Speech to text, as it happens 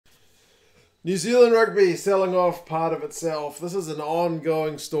New Zealand rugby selling off part of itself. This is an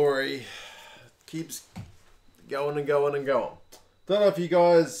ongoing story. It keeps going and going and going. Don't know if you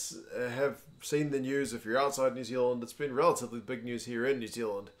guys have seen the news. If you're outside New Zealand, it's been relatively big news here in New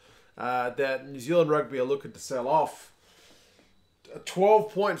Zealand. That New Zealand rugby are looking to sell off a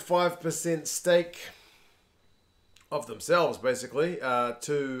 12.5% stake of themselves, basically,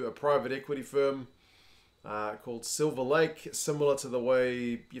 to a private equity firm called Silver Lake, similar to the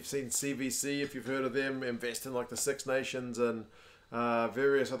way you've seen CVC, if you've heard of them, invest in like the Six Nations and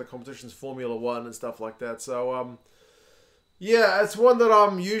various other competitions, Formula One and stuff like that. So, yeah, it's one that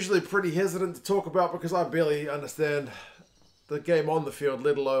I'm usually pretty hesitant to talk about because I barely understand the game on the field,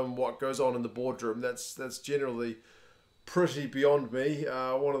 let alone what goes on in the boardroom. That's generally pretty beyond me.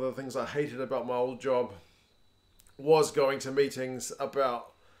 One of the things I hated about my old job was going to meetings about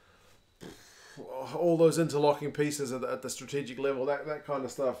all those interlocking pieces at the strategic level. That kind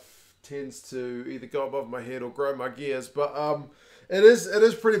of stuff tends to either go above my head or grow my gears. But it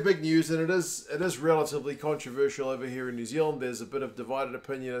is pretty big news, and it is relatively controversial over here in New Zealand. There's a bit of divided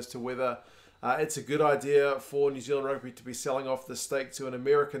opinion as to whether it's a good idea for New Zealand rugby to be selling off the stake to an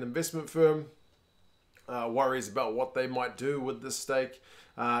American investment firm. Worries about what they might do with this stake.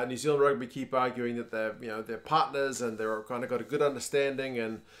 New Zealand rugby keep arguing that they're partners and they're kind of got a good understanding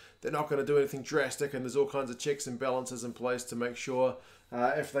and they're not going to do anything drastic, and there's all kinds of checks and balances in place to make sure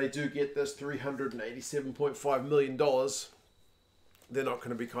if they do get this $387.5 million, they're not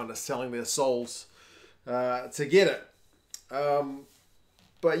going to be kind of selling their souls to get it.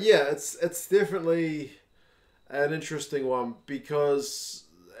 But yeah, it's definitely an interesting one because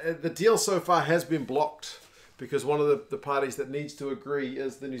the deal so far has been blocked because one of the parties that needs to agree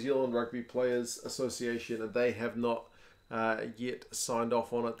is the New Zealand Rugby Players Association, and they have not yet signed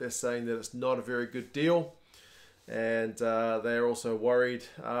off on it. They're saying that it's not a very good deal, and they're also worried.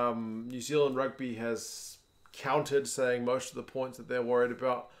 New Zealand Rugby has countered, saying most of the points that they're worried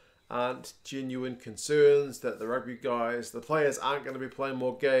about aren't genuine concerns, that the rugby guys, the players aren't going to be playing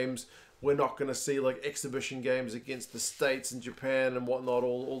more games. We're not going to see like exhibition games against the States and Japan and whatnot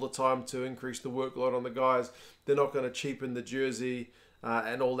all the time to increase the workload on the guys. They're not going to cheapen the jersey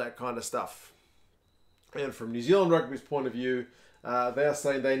and all that kind of stuff. And from New Zealand Rugby's point of view, they are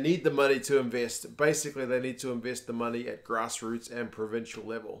saying they need the money to invest. Basically, they need to invest the money at grassroots and provincial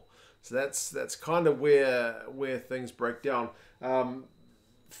level. So that's kind of where things break down.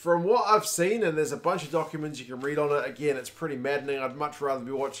 From what I've seen, and there's a bunch of documents you can read on it. Again, it's pretty maddening. I'd much rather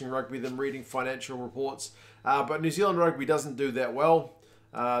be watching rugby than reading financial reports. But New Zealand Rugby doesn't do that well.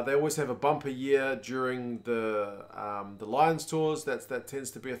 They always have a bumper year during the Lions tours. That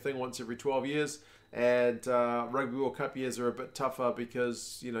tends to be a thing once every 12 years. And Rugby World Cup years are a bit tougher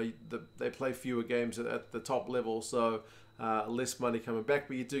because they play fewer games at the top level, so less money coming back.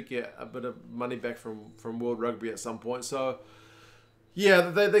 But you do get a bit of money back from World Rugby at some point. So yeah,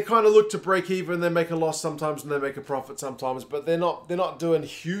 they kind of look to break even. They make a loss sometimes and they make a profit sometimes, but they're not doing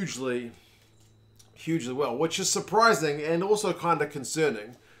hugely well, which is surprising and also kind of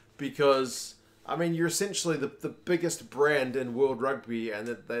concerning because, I mean, you're essentially the biggest brand in world rugby and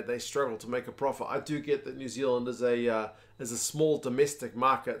that they struggle to make a profit. I do get that New Zealand is a small domestic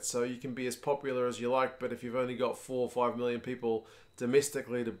market, so you can be as popular as you like, but if you've only got 4 or 5 million people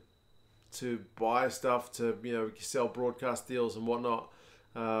domestically to buy stuff, to sell broadcast deals and whatnot,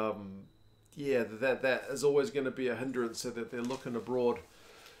 yeah, that is always going to be a hindrance, so that they're looking abroad.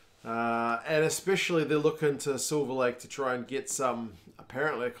 And especially they're looking to Silver Lake to try and get some,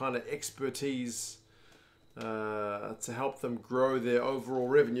 apparently, kind of expertise to help them grow their overall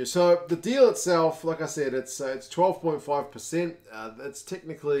revenue. So the deal itself, like I said, it's 12.5%. It's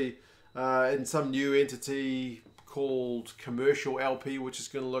technically in some new entity called Commercial LP, which is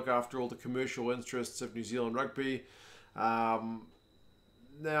going to look after all the commercial interests of New Zealand Rugby. Now,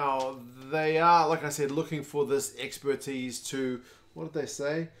 they are, like I said, looking for this expertise to, what did they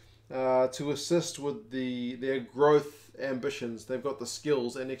say? To assist with their growth ambitions. They've got the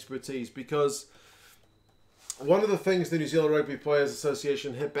skills and expertise, because one of the things the New Zealand Rugby Players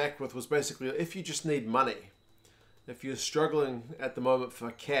Association hit back with was basically, if you just need money, if you're struggling at the moment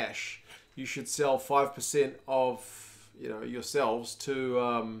for cash, you should sell 5% of yourselves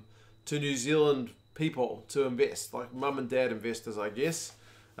to New Zealand people to invest, like mum and dad investors, I guess.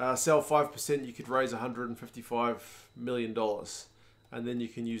 Sell 5%, you could raise $155 million. And then you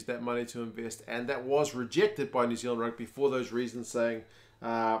can use that money to invest. And that was rejected by New Zealand Rugby for those reasons, saying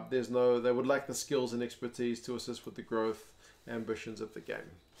they would lack the skills and expertise to assist with the growth ambitions of the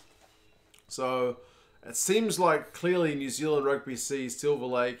game. So it seems like clearly New Zealand Rugby sees Silver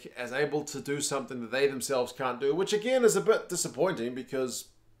Lake as able to do something that they themselves can't do, which again is a bit disappointing because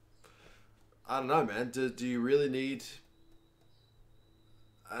I don't know, man. Do you really need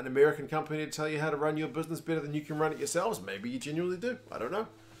an American company to tell you how to run your business better than you can run it yourselves? Maybe you genuinely do. I don't know.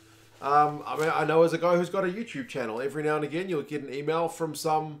 I mean, I know as a guy who's got a YouTube channel, every now and again you'll get an email from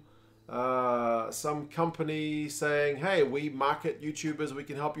some company saying, hey, we market YouTubers, we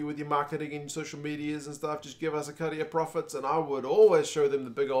can help you with your marketing and social medias and stuff, just give us a cut of your profits. And I would always show them the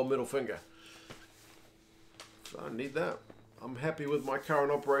big old middle finger. I don't need that. I'm happy with my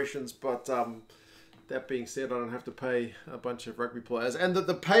current operations, but that being said, I don't have to pay a bunch of rugby players. And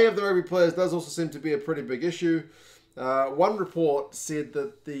the pay of the rugby players does also seem to be a pretty big issue. One report said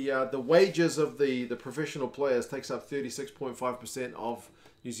that the wages of the professional players takes up 36.5% of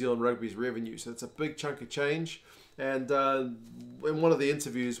New Zealand Rugby's revenue. So it's a big chunk of change. And in one of the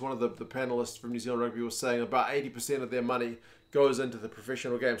interviews, one of the panelists from New Zealand Rugby was saying about 80% of their money goes into the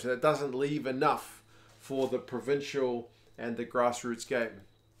professional game. So that doesn't leave enough for the provincial and the grassroots game.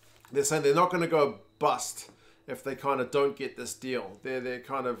 They're saying they're not going to go bust if they kind of don't get this deal. They're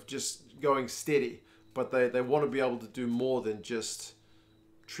kind of just going steady, but they want to be able to do more than just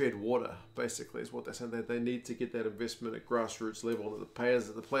tread water, basically, is what they're saying. They need to get that investment at grassroots level. The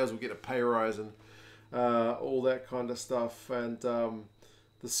players will get a pay rise and all that kind of stuff. And the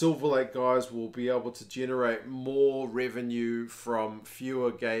Silver Lake guys will be able to generate more revenue from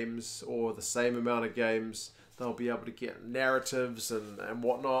fewer games or the same amount of games. They'll be able to get narratives and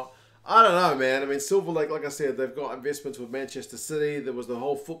whatnot. I don't know, man. I mean, Silver Lake, like I said, they've got investments with Manchester City. There was the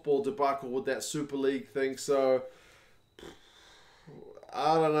whole football debacle with that Super League thing. So,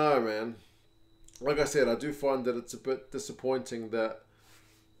 I don't know, man. Like I said, I do find that it's a bit disappointing that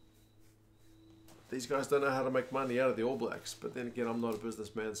these guys don't know how to make money out of the All Blacks. But then again, I'm not a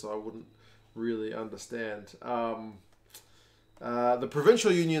businessman, so I wouldn't really understand. The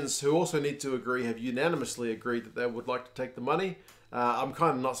provincial unions, who also need to agree, have unanimously agreed that they would like to take the money. I'm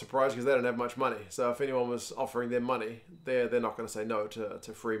kind of not surprised because they don't have much money. So if anyone was offering them money, they're not going to say no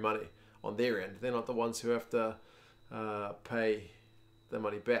to free money on their end. They're not the ones who have to pay the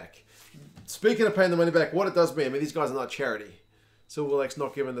money back. Speaking of paying the money back, what it does mean, I mean, these guys are not charity. Silver Lake's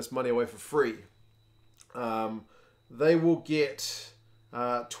not giving this money away for free. They will get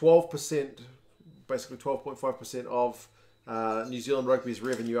 12%, basically 12.5% of New Zealand Rugby's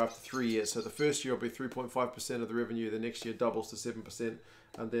revenue after 3 years. So the first year will be 3.5% of the revenue. The next year doubles to 7%,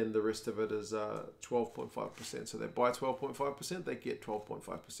 and then the rest of it is 12.5%. So they buy 12.5%, they get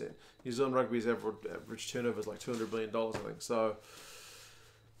 12.5%. New Zealand Rugby's average turnover is like $200 million, I think. So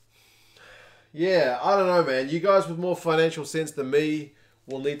yeah, I don't know, man. You guys with more financial sense than me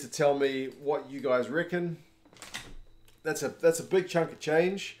will need to tell me what you guys reckon. That's a big chunk of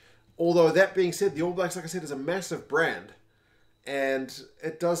change. Although that being said, the All Blacks, like I said, is a massive brand. And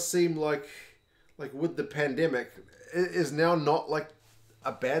it does seem like with the pandemic, it is now not like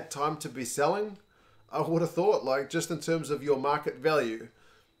a bad time to be selling. I would have thought, like, just in terms of your market value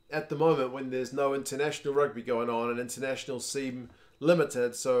at the moment when there's no international rugby going on and internationals seem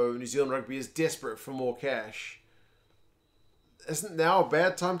limited, so New Zealand Rugby is desperate for more cash. Isn't now a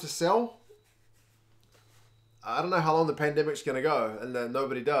bad time to sell? I don't know how long the pandemic's going to go, and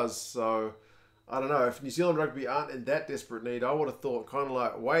nobody does, so I don't know. If New Zealand Rugby aren't in that desperate need, I would have thought kind of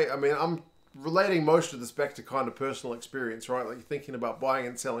like, wait, I mean, I'm relating most of this back to kind of personal experience, right? Like you're thinking about buying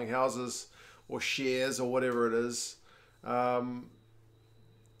and selling houses or shares or whatever it is.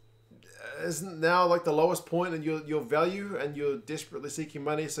 Isn't now like the lowest point in your value and you're desperately seeking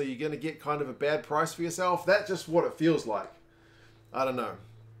money, so you're going to get kind of a bad price for yourself? That's just what it feels like. I don't know.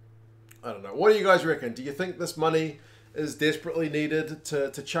 What do you guys reckon? Do you think this money is desperately needed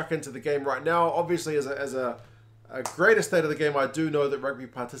to chuck into the game right now? Obviously, as a greater state of the game, I do know that rugby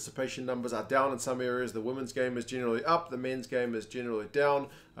participation numbers are down in some areas. The women's game is generally up. The men's game is generally down.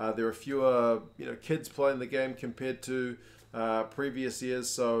 There are fewer kids playing the game compared to previous years,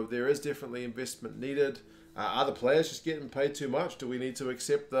 so there is definitely investment needed. Are the players just getting paid too much? Do we need to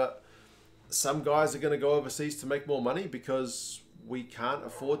accept that some guys are going to go overseas to make more money because we can't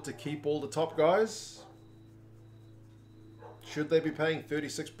afford to keep all the top guys? Should they be paying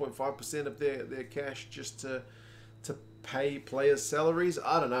 36.5% of their cash just to pay players' salaries?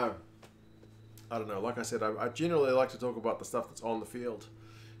 I don't know. Like I said, I generally like to talk about the stuff that's on the field,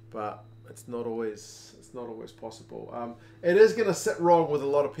 but it's not always possible. It is going to sit wrong with a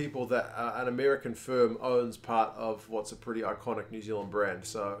lot of people that an American firm owns part of what's a pretty iconic New Zealand brand.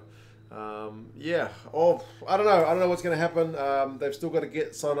 So yeah. I don't know what's going to happen. They've still got to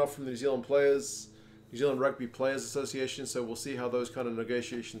get sign off from the New Zealand Rugby Players Association, so we'll see how those kind of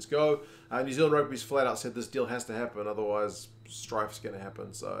negotiations go. New Zealand Rugby's flat out said this deal has to happen, otherwise strife's going to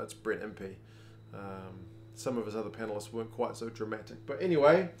happen. So it's Brent Impey. Some of his other panelists weren't quite so dramatic. But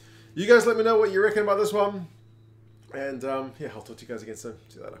anyway, You guys let me know what you reckon about this one. And yeah, I'll talk to you guys again soon.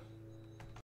 See you later.